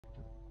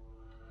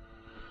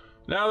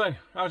Now then,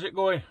 how's it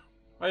going?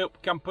 Hey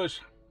up,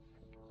 campers.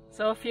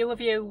 So a few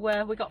of you,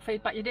 we got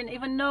feedback you didn't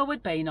even know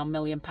we'd been on £1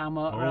 Million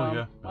Motorhome. Oh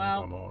yeah,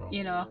 well,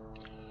 you know,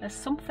 there's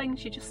some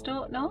things you just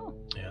don't know.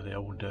 Yeah, the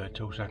old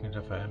 2 seconds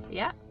of fame.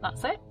 Yeah,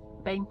 that's it.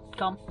 Been,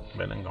 gone.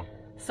 Been and gone.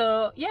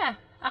 So yeah,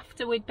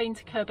 after we'd been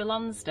to Kirby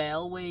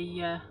Lonsdale,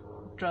 we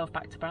drove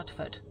back to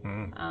Bradford,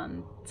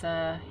 and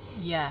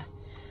yeah,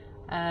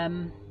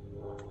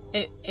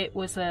 it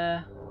was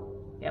a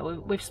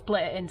we've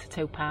split it into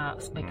 2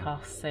 parts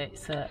because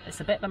it's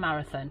a bit of a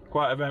marathon.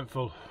 Quite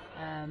eventful.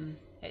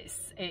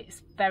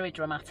 It's very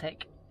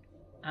dramatic,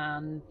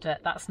 and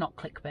that's not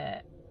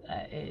clickbait.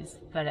 It is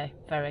very,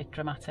 very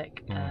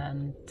dramatic,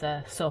 and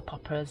soap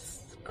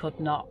operas could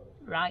not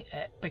write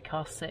it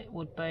because it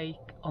would be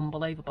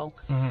unbelievable.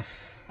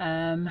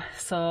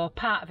 So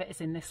part of it is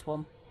in this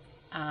one,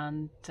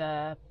 and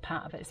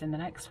part of it is in the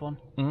next one.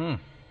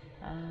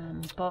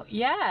 But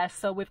yeah,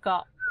 so we've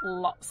got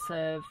lots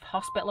of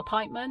hospital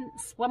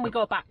appointments. When we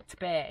go back to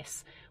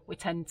base, we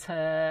tend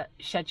to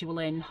schedule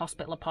in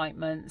hospital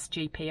appointments,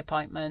 GP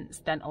appointments,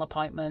 dental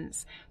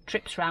appointments,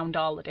 trips round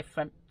all the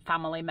different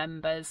family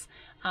members,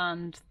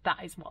 and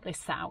that is what this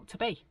set out to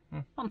be,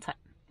 wasn't it?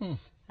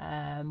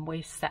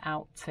 We set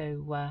out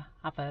to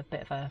have a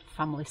bit of a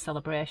family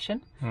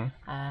celebration,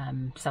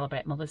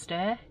 celebrate Mother's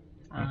Day,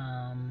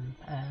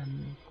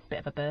 bit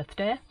of a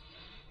birthday,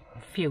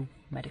 a few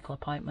medical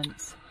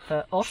appointments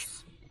for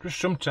us. Just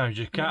sometimes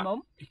you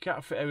can't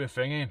fit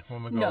everything in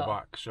when we go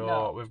back,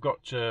 so we've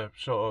got to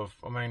sort of,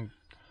 I mean...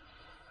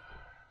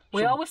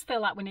 We always feel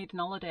like we need an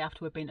holiday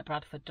after we've been to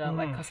Bradford, don't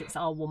we? Because it's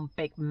all one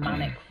big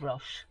manic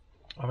rush.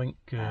 I think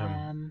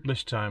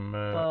this time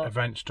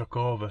events took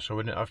over, so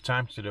we didn't have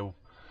time to do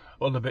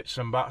other bits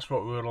and bats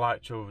what we would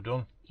like to have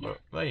done. But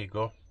there you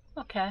go.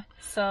 Okay,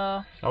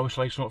 so...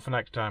 Obviously something for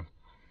next time.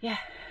 Yeah,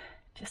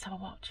 just have a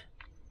watch.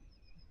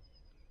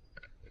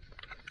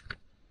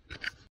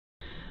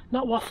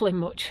 Not waffling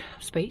much.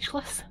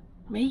 Speechless.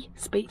 Me?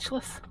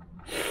 Speechless.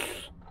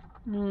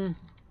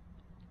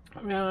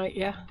 Right,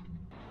 yeah.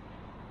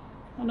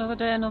 Another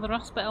day, another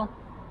hospital.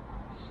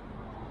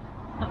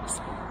 That's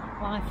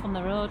life on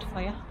the road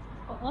for you.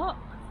 But look,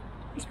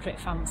 it's pretty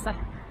fancy.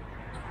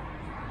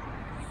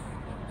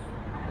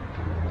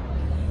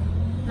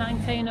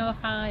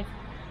 1905.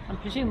 I'm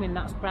presuming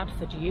that's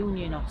Bradford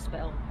Union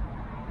Hospital.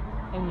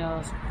 Who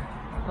knows?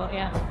 But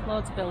yeah,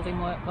 loads of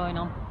building work going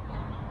on.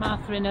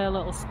 Martha in her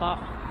little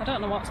spot. I don't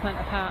know what's meant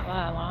to park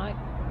there like,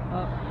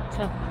 but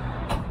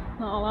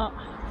not a lot.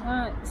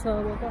 Right,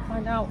 so we'll go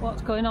find out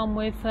what's going on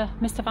with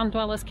Mr. Van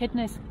Dweller's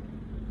kidneys.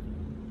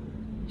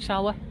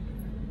 Shall we?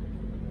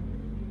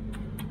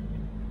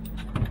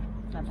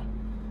 Maybe.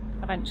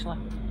 Eventually.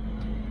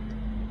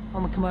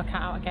 When we can work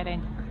out how to get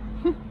in.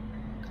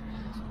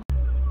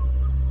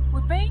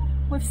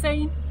 We've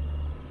seen,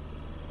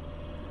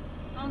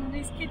 and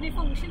his kidney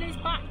function is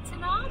back to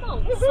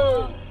normal.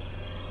 So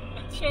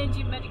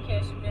changing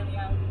medication really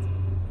helped.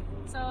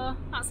 So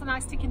that's a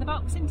nice tick in the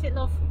box, isn't it,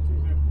 love?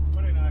 It is a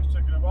very nice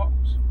tick in the box.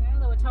 Yeah,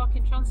 they were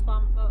talking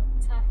transplant, but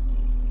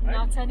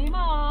not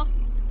anymore.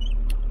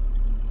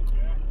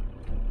 Yeah.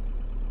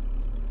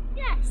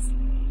 Yes.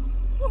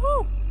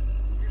 Woohoo!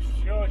 It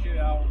just shows you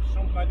how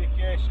some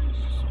medications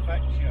just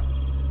affect you.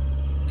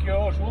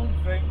 Cures one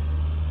thing,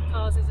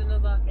 Causes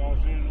another.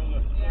 Causes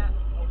another. Yeah.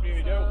 What do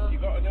you do? You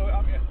got to do it,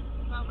 haven't you?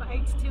 I've got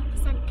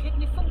 82%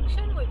 kidney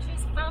function, which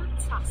is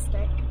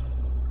fantastic.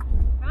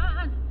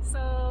 Right,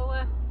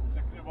 so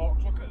taking a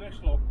box, look at this,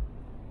 look.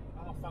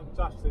 How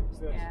fantastic is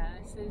this?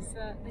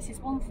 Yeah, this is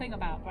one thing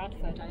about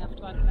Bradford, I have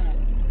to admit,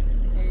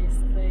 is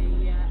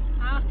the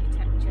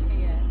architecture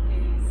here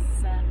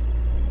is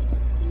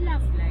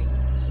lovely.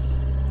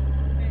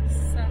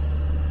 It's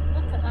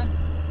look at them.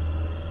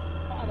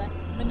 What are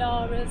they?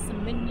 Menorahs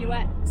and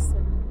minuets,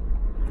 and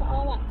look at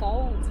all that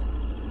gold.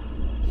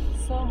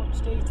 So much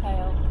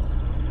detail.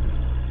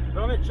 The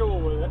only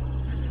trouble with it.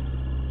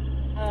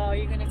 Oh,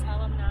 you're going to tell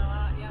them now,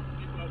 aren't you?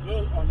 It was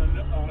built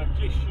on a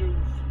disused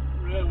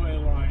railway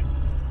line.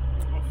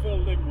 I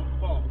filled in with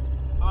pop.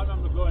 I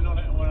remember going on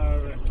it when I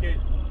was a kid,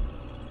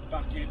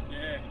 back in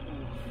there.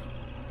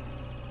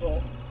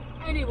 But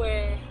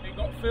anyway, it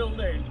got filled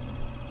in.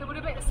 There was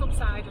a bit of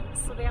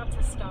subsidence, so they had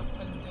to stop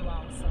and do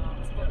all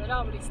sorts. But they'd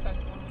already spent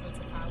hundreds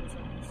of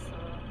thousands, so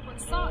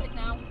it's sorted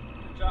now.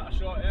 Trying to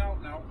sort it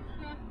out now.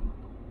 Yeah.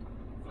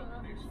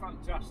 It's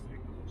fantastic,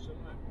 isn't it?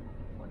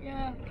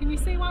 Yeah, can you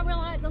see why we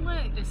like the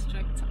Lake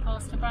District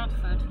opposed to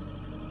Bradford?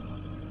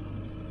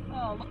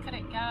 Oh, look at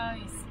it,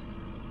 guys.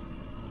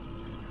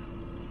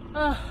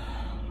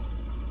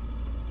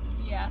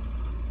 Yeah.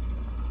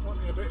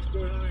 Plenty of bits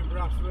going on in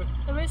Bradford.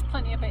 There is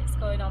plenty of bits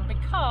going on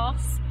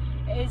because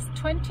it is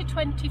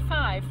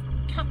 2025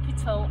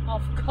 Capital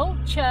of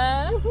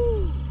Culture.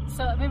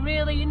 So it'll be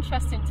really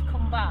interesting to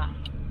come back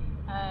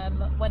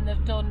when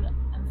they've done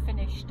and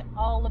finished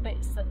all the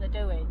bits that they're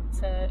doing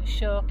to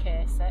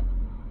showcase it.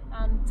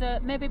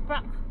 And maybe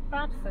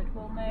Bradford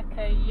will make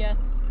a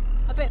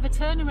bit of a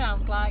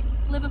turnaround like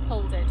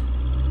Liverpool did.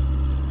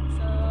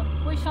 So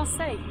we shall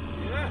see.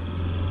 Yeah.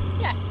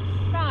 Yeah.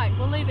 Right,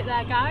 we'll leave it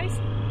there, guys.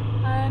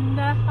 and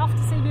off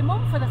to see my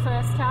mum for the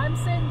first time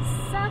since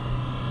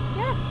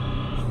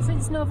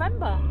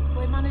November.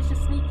 We managed a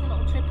sneaky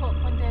little trip up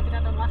when David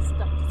had a last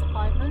doctor's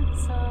appointment,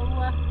 so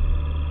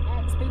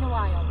yeah, it's been a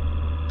while.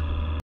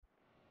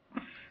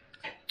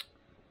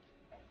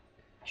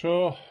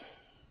 So,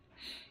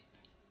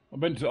 I've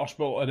been to the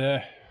hospital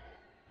today.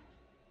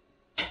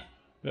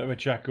 Bit of a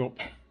check-up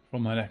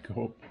from my neck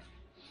up,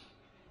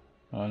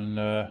 and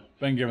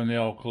been given the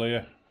all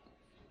clear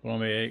for all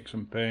my aches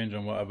and pains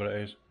and whatever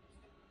it is.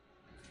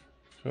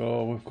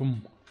 So we've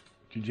come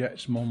to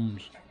Jet's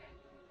mum's.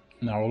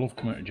 Now I love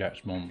coming to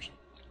Jet's mum's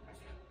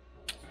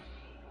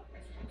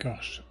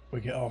because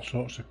we get all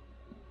sorts of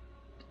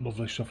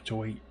lovely stuff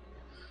to eat.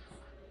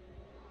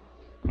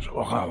 So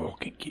we'll have a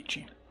look in the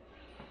kitchen.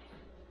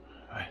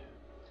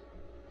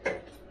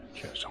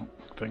 Jet's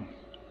thing.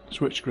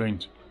 Switch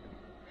screens.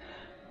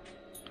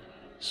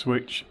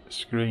 Switch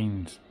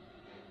screens.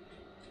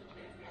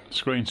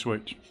 Screen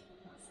switch.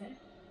 That's it.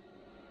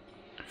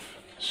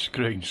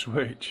 Screen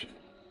switch.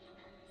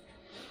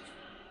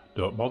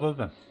 Don't bother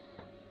then.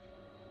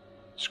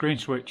 Screen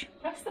switch.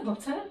 Press the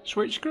button.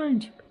 Switch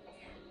screens.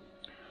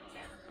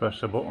 Press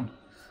the button.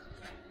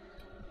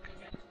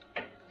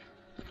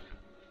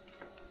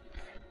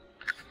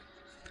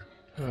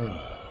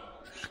 Oh,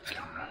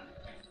 camera.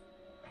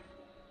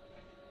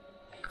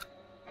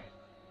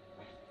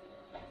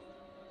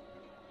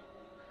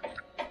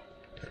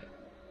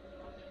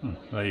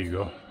 There you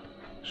go.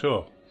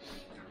 So,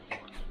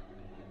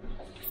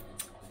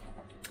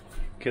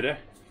 kiddy,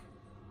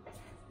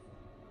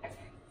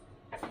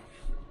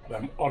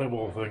 them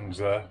horrible things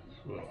there.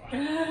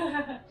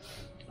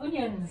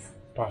 Onions.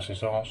 Parsley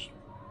sauce.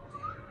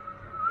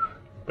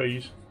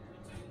 Peas.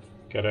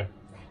 Kiddy.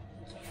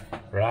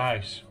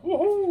 Rice.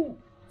 Woohoo!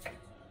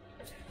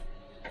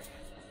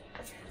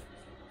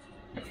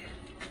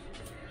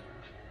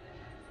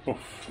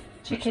 Oof.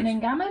 Chicken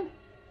and gammon.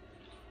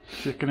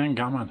 Chicken and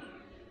gammon.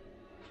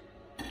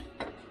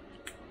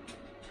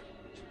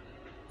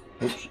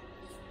 Oops.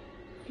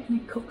 Getting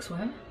it cook's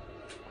way.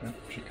 Yeah,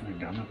 chicken and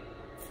gammon.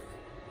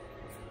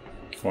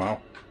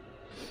 Wow.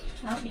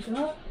 Out you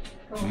go.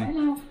 Go away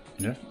now.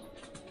 Yeah.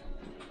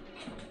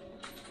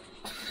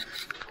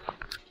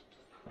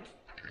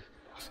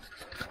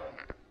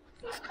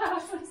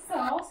 Parsley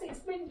sauce,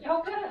 it's mint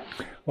yoghurt.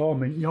 Oh,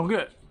 mint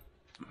yoghurt.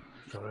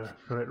 Sorry,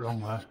 got it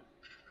wrong there.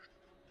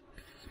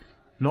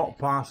 Not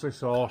parsley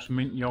sauce,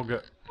 mint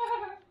yoghurt.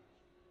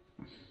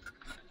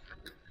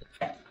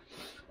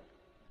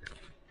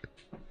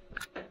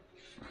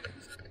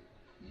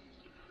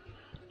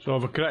 So I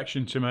have a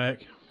correction to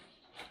make.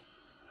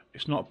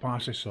 It's not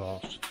parsley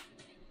sauce.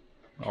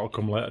 That'll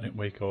come later in the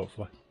week,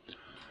 hopefully.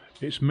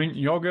 It's mint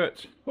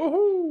yoghurt.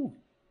 Woohoo!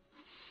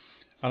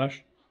 And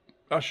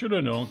I should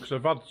have known because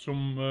I've had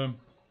some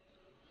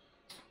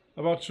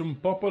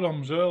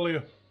poppadoms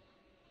earlier.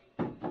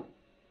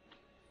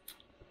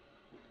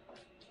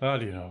 How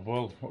do you know?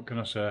 Well, what can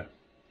I say?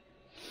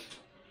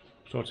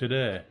 So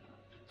today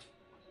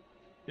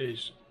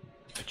is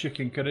a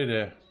chicken curry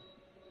day.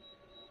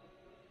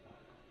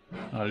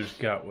 I just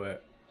can't wait.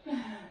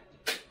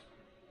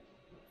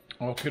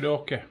 Okie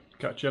dokie,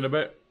 catch you in a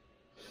bit.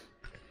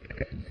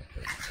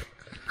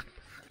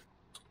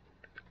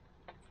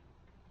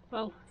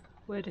 Well,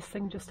 weirdest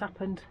thing just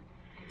happened.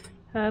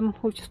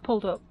 We've just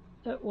pulled up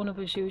at one of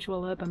his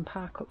usual urban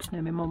park-ups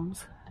near my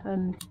mum's,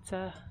 and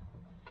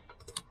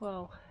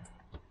well,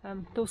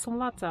 there were some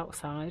lads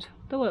outside.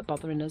 They weren't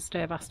bothering us.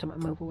 Dave asked them to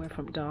move away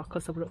from the door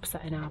because they were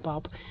upsetting our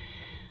Bob,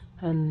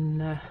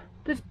 and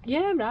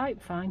yeah, right,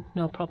 fine,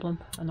 no problem,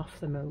 and off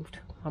they moved.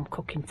 I'm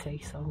cooking tea,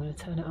 so I'm going to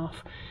turn it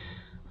off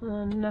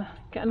and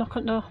get a knock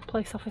at door,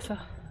 police officer,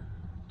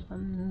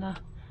 and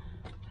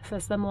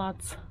says, them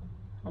lads.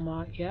 I'm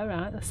like, yeah,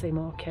 right, they seem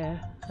okay.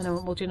 And I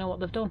went, well, do you know what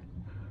they've done?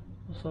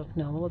 I said,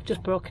 no, well, they've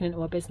just broken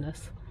into a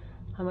business.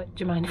 I went,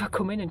 do you mind if I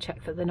come in and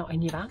check that they're not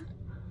in your van?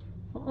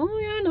 Oh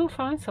yeah, no,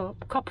 fine. So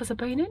coppers have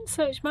been in,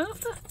 searched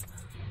Martha,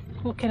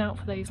 looking out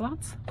for these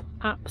lads.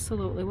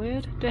 Absolutely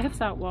weird.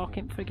 Dave's out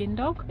walking frigging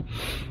dog.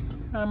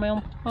 I'm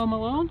home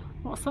alone.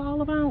 What's that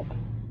all about?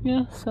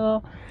 Yeah,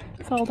 so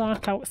it's all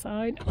dark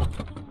outside.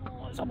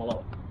 Let's have a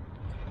look.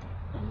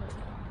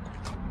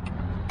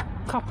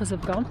 Coppers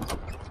have gone.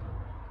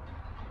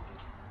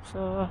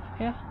 So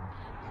yeah,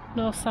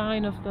 no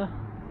sign of the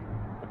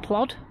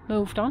plod.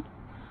 Moved on.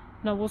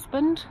 No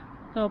husband,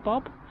 no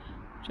Bob,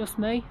 just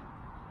me,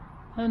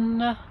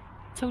 and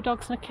 2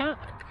 dogs and a cat.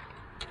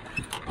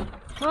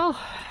 Well,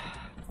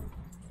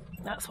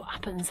 that's what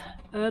happens.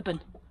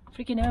 Urban.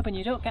 Freaking urban.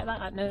 You don't get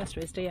that at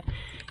nurseries, do you?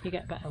 You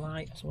get better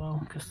light as well,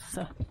 because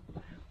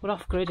we're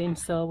off gridding,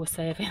 so we're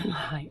saving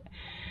light.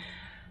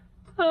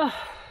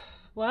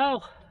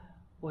 Well,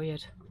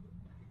 weird.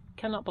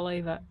 Cannot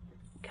believe it.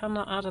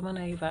 Cannot Adam and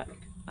Eve it.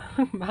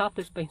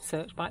 Martha's been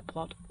searched by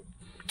plod.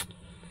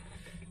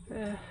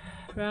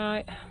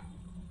 Right.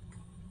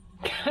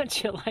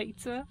 Catch you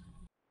later.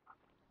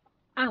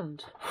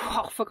 And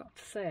what I forgot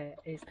to say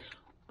is,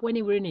 when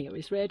he were in here,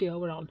 his radio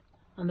were on,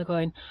 and they're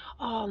going,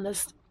 oh, and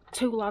there's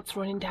 2 lads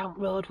running down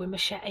the road with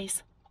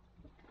machetes.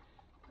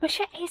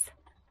 machetes!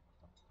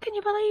 Can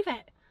you believe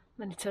it? And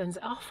then he turns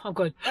it off. I'm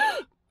going,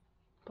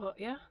 but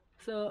yeah.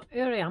 So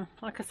here I am.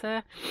 Like I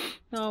say,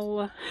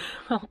 I'll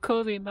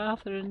Cosy and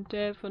Martha and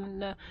Dave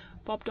and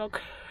Bob Dog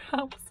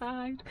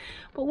outside.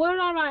 But we're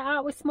all right,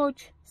 aren't we,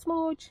 Smudge?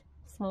 Smudge.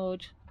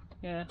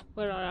 Yeah,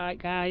 we're all right,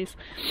 guys.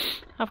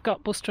 I've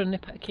got Buster and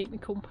Nipper to keep me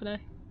company.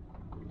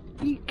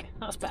 Eek.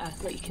 That's better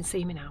that you can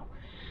see me now.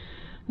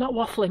 Not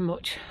waffling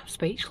much.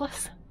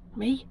 Speechless.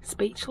 Me?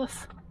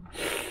 Speechless.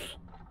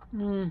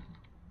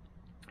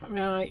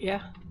 Right,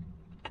 yeah.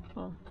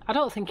 Well, I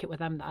don't think it were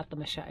them that had the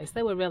machetes.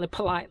 They were really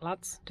polite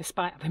lads,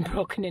 despite having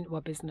broken into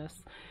a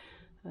business.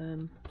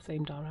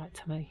 Seemed alright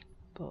to me,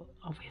 but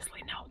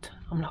obviously not.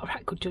 I'm not a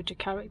right good judge of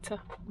character.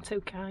 I'm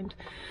too kind.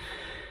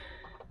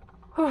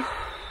 Right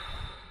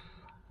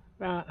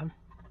then,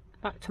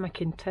 back to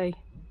making tea.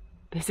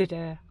 Busy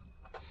day.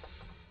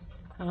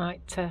 I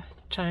like to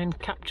try and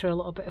capture a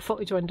little bit of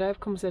footage when Dave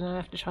comes in and I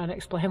have to try and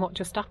explain what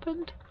just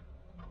happened.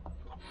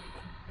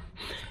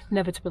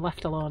 Never to be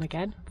left alone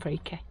again.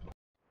 Freaky.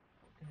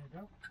 There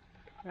you go.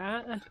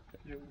 Right then.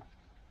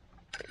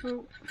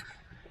 Ooh.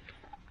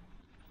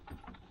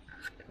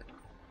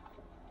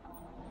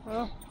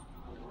 Oh.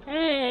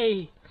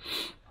 Hey!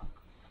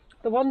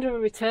 The Wanderer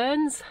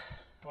returns.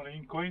 Well,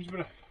 in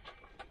Queensborough.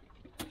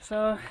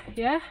 So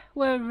yeah,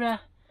 we're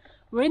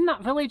in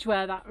that village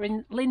where that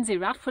Lindsay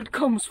Radford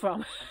comes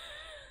from.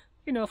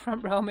 You know,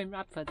 front room in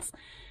Radfords.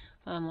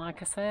 And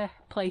like I say,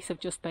 police have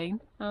just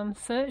been and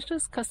searched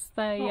us because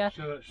they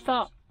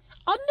thought...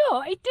 Oh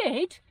no, it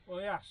did. Well,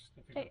 he asked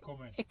if he could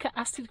come in. It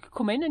asked if he could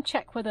come in and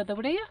check whether they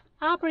were here.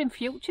 Harbouring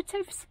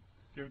fugitives.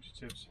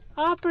 Fugitives.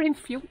 Harbouring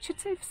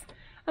fugitives.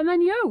 And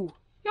then you're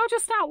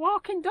just out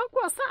walking dog.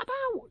 What's that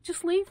about?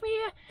 Just leave me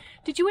here.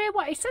 Did you hear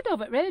what he said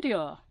over at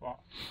radio? What?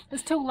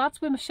 There's two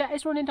lads with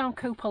machetes running down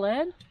Cooper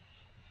Lane.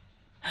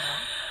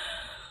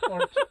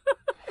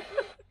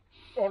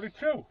 Only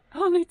two?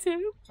 Only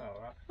two? Oh,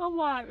 right. I'm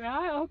like,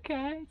 right,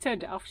 okay.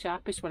 Turned it off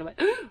sharpish when I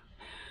went,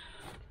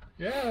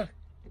 Yeah.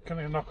 Can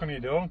I knock on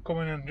your door and come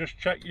in and just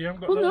check you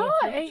haven't got well, no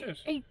no,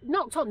 he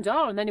knocked on the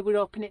door and then he would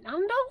open it and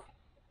handle.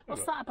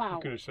 What's that about?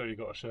 You could have said you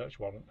got a search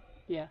warrant.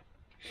 Yeah.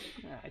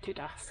 Yeah, I did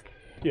ask.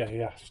 Yeah,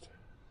 he asked.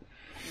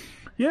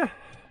 Yeah.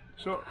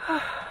 So,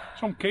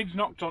 some kids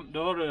knocked on the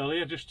door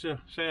earlier just to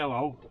say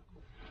hello.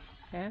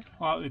 Yeah.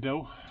 Like they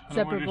do. And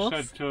Zebra I bus.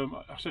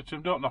 said to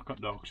him, don't knock on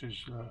the door because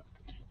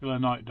you're a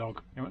night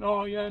dog. He went,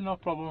 oh yeah, no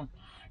problem.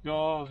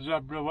 You're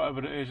zebra,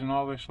 whatever it is and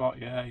all this. Like,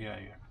 yeah.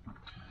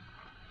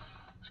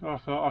 So I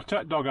thought I'll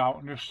take the dog out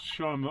and just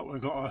show him that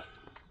we've got a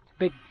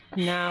big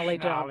gnarly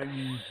dog.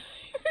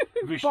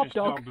 Vicious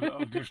dog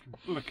that'll just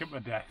lick at my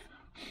death.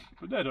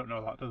 But they don't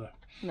know that, do they?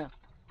 No.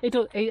 He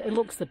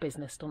looks the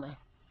business, doesn't he?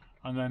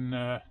 And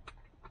then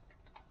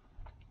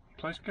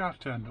police car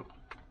turned up.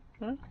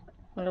 Well,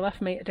 they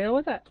left me to deal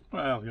with it.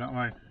 Well, you know what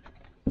I mean?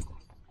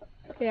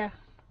 Yeah.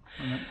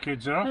 And the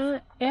kids are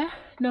off. Yeah,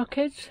 no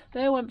kids.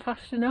 They went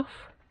fast enough.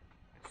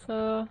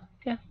 So,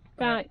 yeah.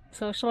 Right,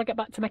 so shall I get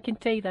back to making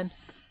tea then?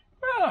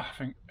 Well, I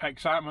think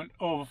excitement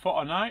over foot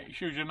a night. It's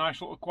usually a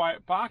nice little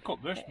quiet park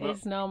up this. It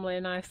is normally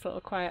a nice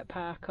little quiet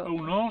park up.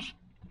 Who knows?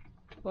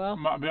 Well,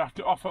 Might be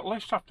off at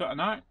least after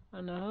tonight.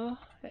 I know.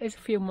 It is a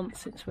few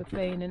months since we've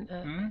been, isn't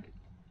it?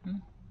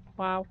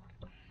 Wow.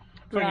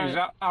 Thing is,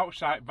 that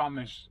outside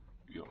van,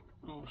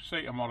 you'll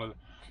see them all.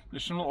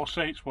 There's some little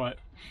seats where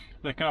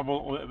they can have a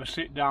little bit of a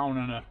sit down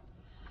and a...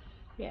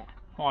 Yeah.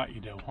 Like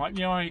you do. Like,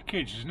 you know, your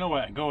kids, there's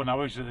nowhere to go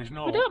now, is there? There's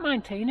no... We don't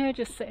mind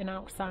teenagers sitting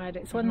outside.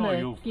 It's when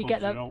you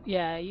get the...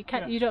 Yeah,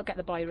 you don't get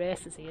the boy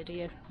races here, do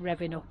you?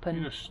 Revving up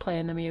and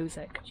playing the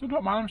music. So I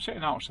don't mind them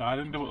sitting outside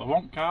and do what they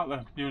want, can't they?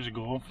 They usually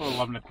go home for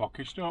 11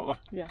 o'clock-ish, don't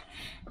they? Yeah.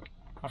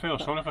 I feel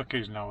sorry for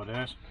kids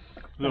nowadays.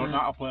 They don't know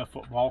how to play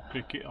football,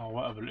 cricket or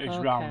whatever it is,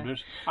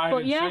 rounders. Hide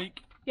and seek.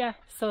 Yeah,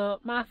 so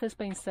Martha's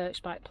been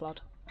searched by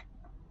Plod.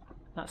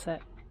 That's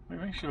it. What do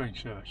you mean she's been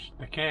searched?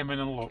 They came in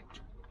and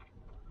looked.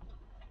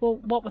 Well,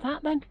 what was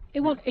that then?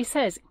 He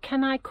says,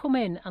 can I come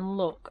in and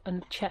look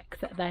and check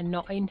that they're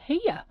not in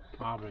here?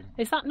 Harbouring.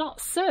 Is that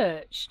not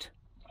searched?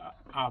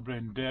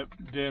 Harbouring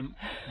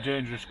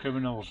dangerous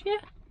criminals. Yeah.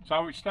 That's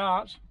how it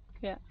starts.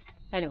 Yeah.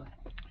 Anyway.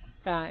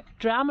 Right.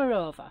 Drama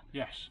over.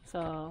 Yes.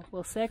 So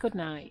we'll say good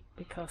night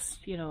because,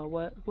 you know,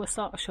 we're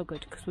sort of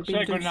sugared because we've been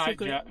say doing good night,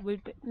 sugar. Jack.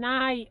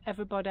 Night,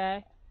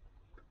 everybody.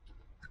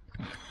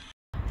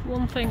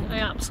 One thing I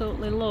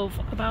absolutely love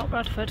about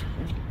Bradford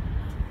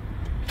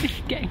is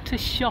getting to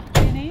shop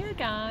in here,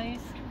 guys.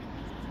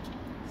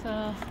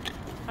 So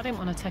I didn't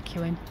want to take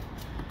you in,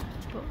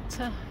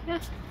 but yeah,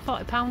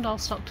 £40 all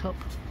stocked up.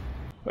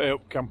 Hey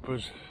up,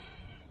 campers.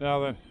 Now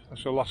then,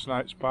 that's the last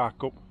night's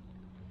park up.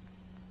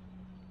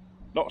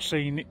 Not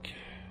scenic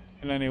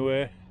in any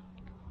way,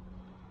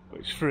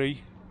 but it's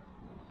free,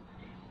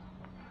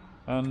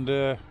 and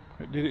it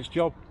did its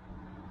job.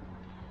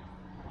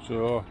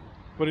 So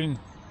we're in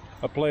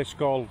a place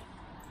called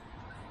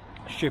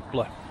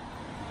Shipley,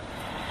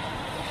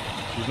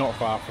 which is not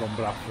far from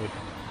Bradford,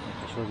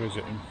 because we're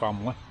visiting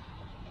family.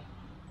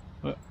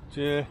 But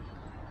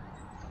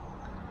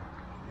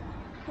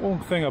One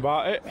thing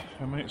about it,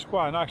 I mean, it's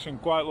quite a nice and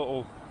quiet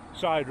little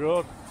side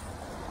road.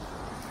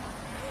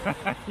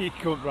 You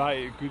couldn't write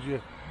it, could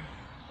you?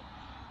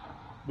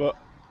 But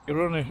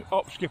you're only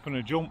hop, skip and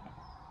a jump,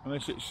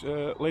 unless it's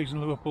Leeds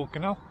and Liverpool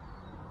Canal.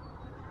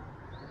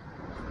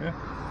 Yeah.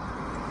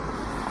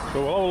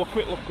 So we'll have a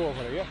quick look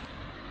over here.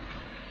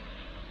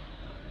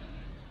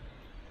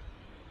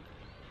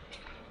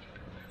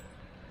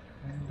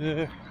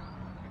 And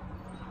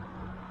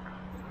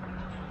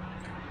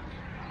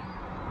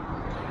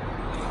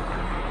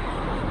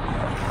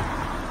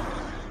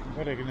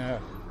very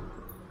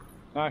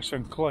nice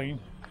and clean.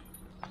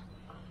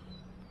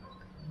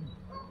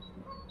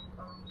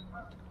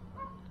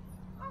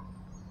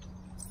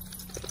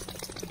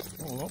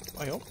 Oh, up,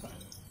 high up.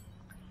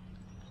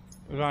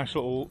 There's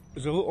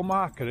a little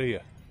marker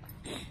here.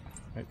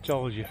 It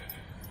tells you.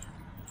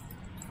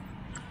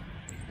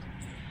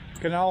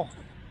 Canal.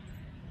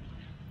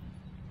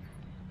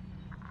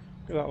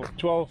 Look at that, look,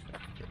 12.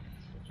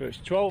 So it's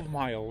 12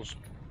 miles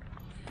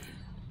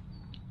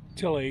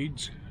to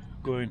Leeds,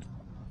 going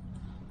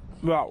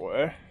that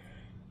way.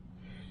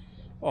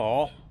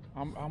 Or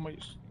how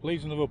much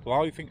Leeds and Liverpool?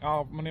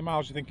 How many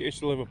miles do you think it is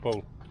to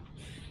Liverpool?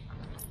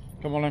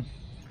 Come on then.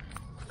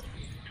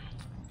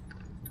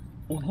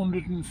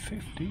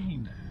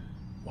 115.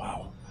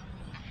 Wow.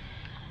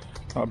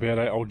 That'd be a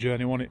right old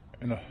journey, wouldn't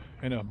it?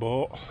 In a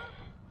boat.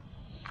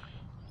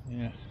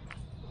 Yeah.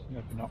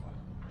 Maybe not.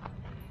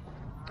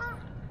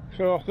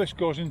 So this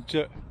goes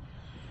into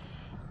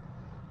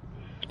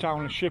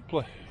town of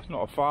Shipley. It's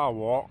not a far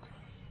walk.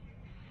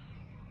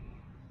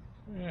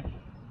 Yeah.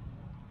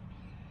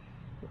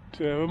 But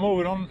we're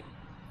moving on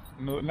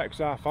in the next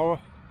half hour.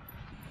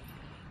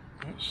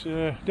 It's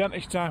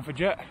dentist time for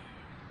Jet.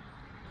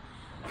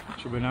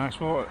 Should be nice,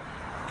 won't it?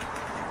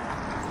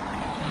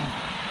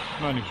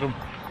 Manage some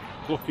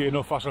lucky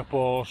enough, I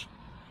suppose,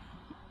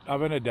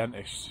 having a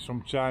dentist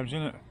sometimes,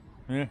 isn't it?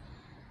 Yeah.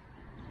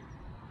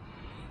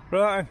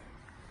 Right then.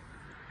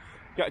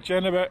 Catch you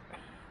in a bit.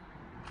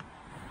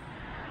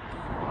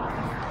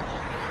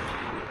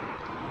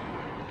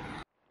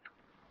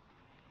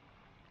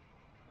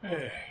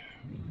 Yeah.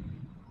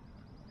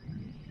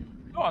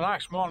 Not a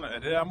nice morning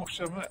today, I must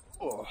admit.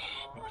 Oh,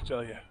 I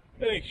tell you.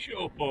 Hey,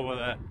 shut up over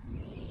there.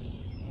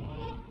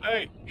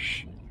 Hey,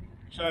 shh,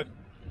 said.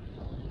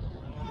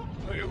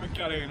 Look, you'll be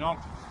carrying on.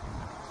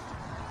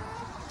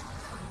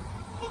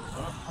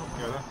 Oh,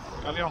 okay then,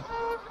 carry on.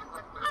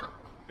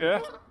 Yeah?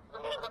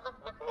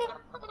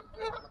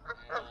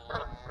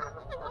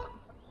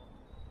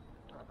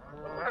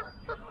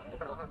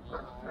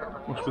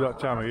 Must be that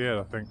time of year,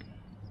 I think.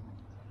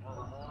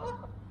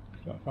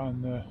 Can't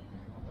find the...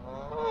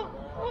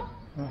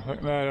 I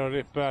think they're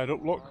already paired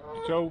up, look.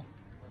 So,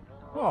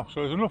 oh, so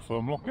there's enough of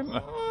them, look, isn't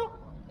there?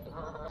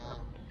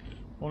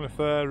 Wonder if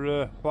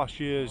they're last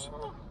year's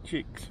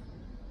chicks.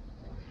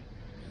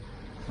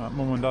 Like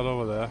mum and dad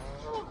over there.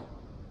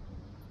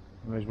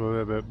 These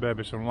were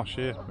babies from last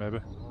year, maybe.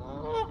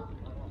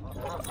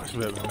 That's a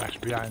bit of a mess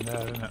behind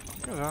there, isn't it?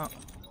 Look at that.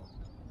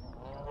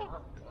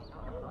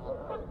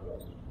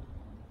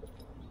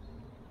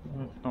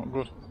 Not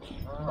good.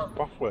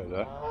 Pathway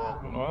there. I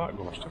don't know where that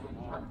goes to.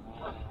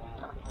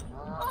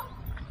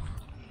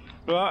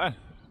 Right then.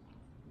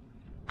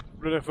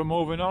 Ready for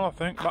moving on, I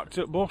think. Back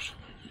to the bus.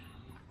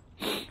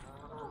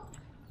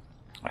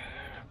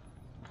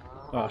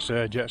 That's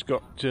Jet's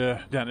got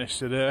dentist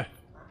today.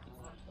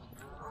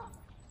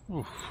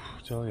 Oof,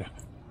 I tell you.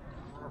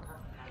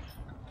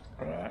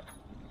 Right,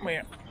 come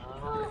here.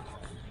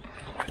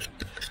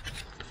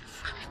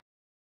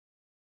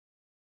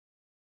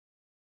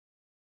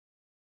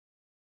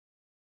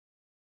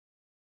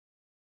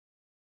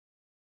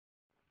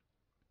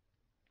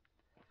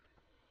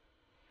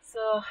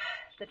 So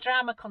the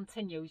drama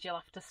continues. You'll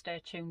have to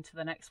stay tuned to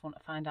the next one to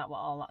find out what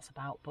all that's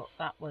about, but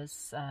that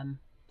was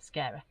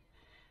scary.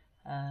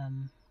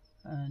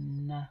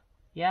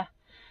 Yeah.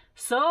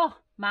 So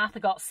Martha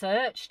got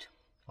searched.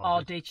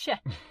 Or did she?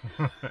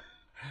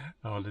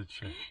 Oh, did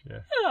she?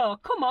 Yeah. Oh,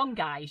 come on,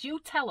 guys. You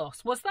tell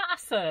us. Was that a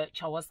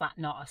search or was that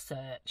not a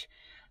search?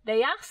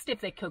 They asked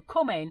if they could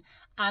come in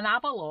and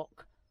have a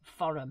look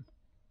for them.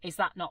 Is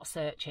that not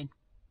searching?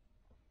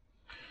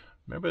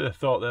 Maybe they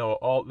thought they were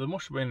all... There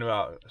must have been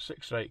about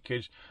 6 or 8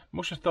 kids.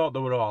 Must have thought they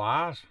were all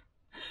ours.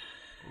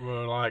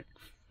 We're like...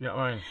 You know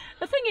what I mean?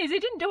 The thing is, he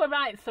didn't do a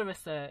right thorough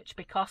search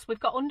because we've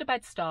got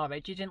underbed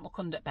storage. He didn't look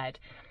under bed,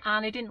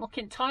 and he didn't look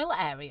in toilet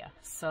area.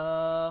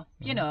 So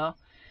you know,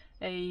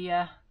 he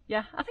yeah,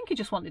 I think he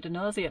just wanted a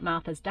nosy at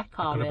Martha's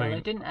decor,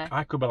 really, didn't he?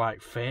 I could be like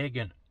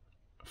Fagin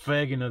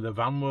of the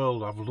van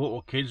world. Have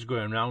little kids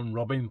going around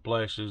robbing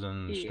places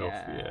and stuff.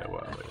 Yeah,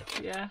 whatever.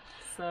 Yeah.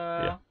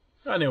 So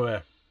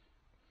anyway,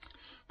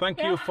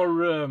 thank you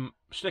for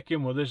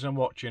sticking with us and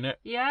watching it.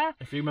 Yeah.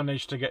 If you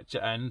managed to get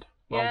to end,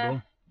 well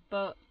done.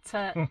 But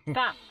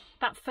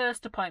that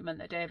first appointment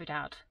that David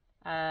had,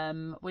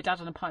 we'd had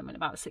an appointment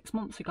about 6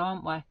 months ago,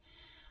 hadn't we?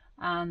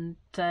 And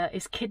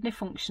his kidney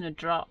function had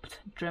dropped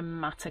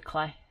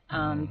dramatically,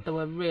 and they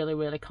were really,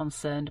 really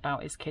concerned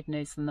about his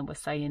kidneys, and they were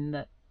saying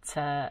that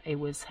he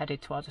was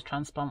headed towards a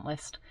transplant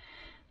list,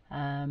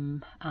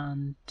 and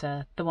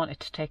they wanted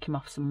to take him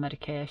off some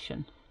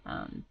medication,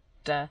 and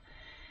a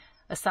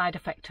side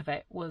effect of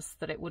it was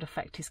that it would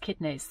affect his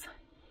kidneys,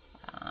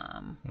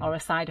 or a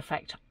side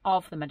effect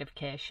of the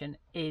medication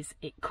is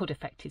it could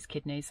affect his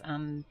kidneys,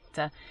 and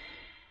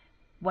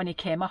when he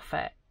came off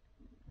it,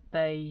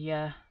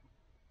 they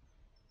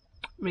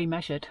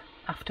remeasured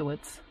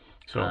afterwards.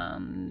 So,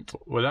 and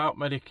without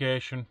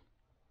medication,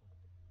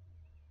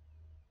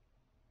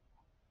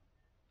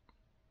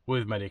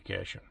 with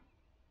medication.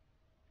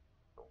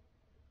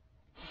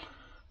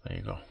 There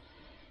you go.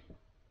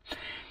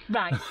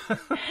 right.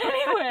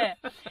 Anyway,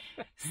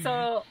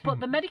 so but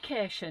the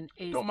medication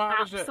is Don't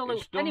matter, is it? absolute.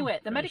 It's done. Anyway,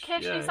 the It's-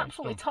 medication yeah, is it's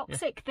absolutely done. Yeah.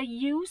 toxic. They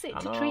use it I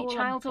to know, treat well,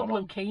 childhood come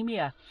on.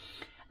 leukemia.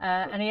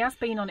 And he has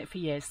been on it for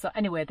years. So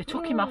anyway, they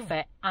took him off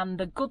it, and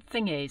the good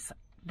thing is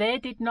they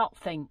did not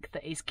think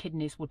that his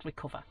kidneys would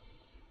recover,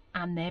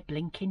 and they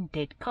blinking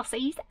did, because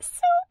he's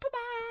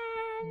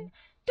Superman.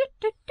 Do,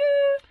 do, do.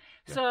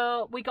 Yeah.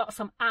 So we got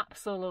some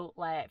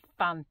absolutely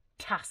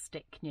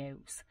fantastic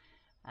news,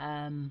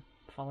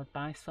 followed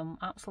by some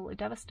absolutely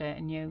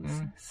devastating news.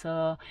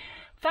 So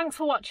thanks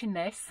for watching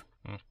this.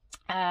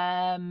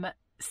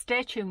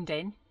 Stay tuned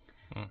in.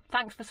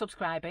 Thanks for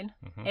subscribing.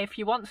 If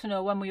you want to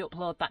know when we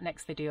upload that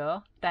next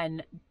video,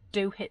 then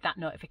do hit that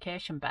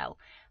notification bell,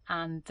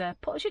 and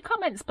put us your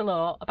comments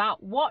below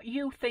about what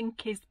you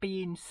think is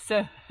being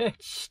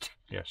searched.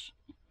 Yes.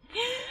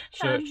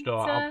 Searched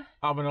or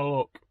having a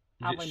look. Is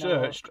it Having a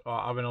look. searched or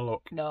having a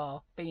look?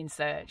 No, being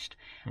searched.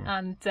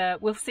 And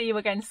we'll see you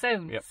again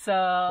soon. Yep. So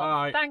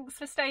Bye. thanks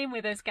for staying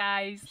with us,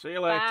 guys. See you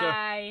later.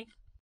 Bye.